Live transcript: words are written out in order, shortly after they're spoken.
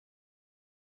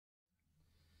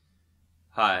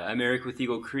Hi, I'm Eric with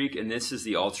Eagle Creek, and this is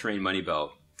the All-Terrain Money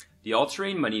Belt. The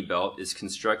All-Terrain Money Belt is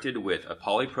constructed with a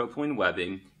polypropylene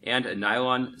webbing and a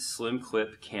nylon slim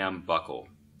clip cam buckle.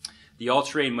 The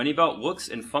All-Terrain Money Belt looks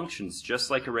and functions just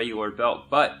like a regular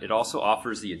belt, but it also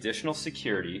offers the additional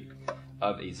security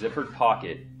of a zippered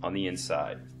pocket on the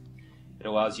inside. It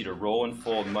allows you to roll and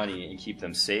fold money and keep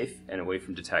them safe and away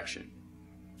from detection.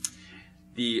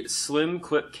 The slim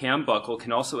clip cam buckle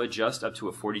can also adjust up to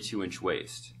a 42-inch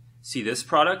waist. See this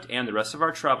product and the rest of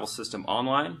our travel system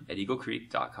online at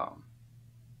eaglecreek.com.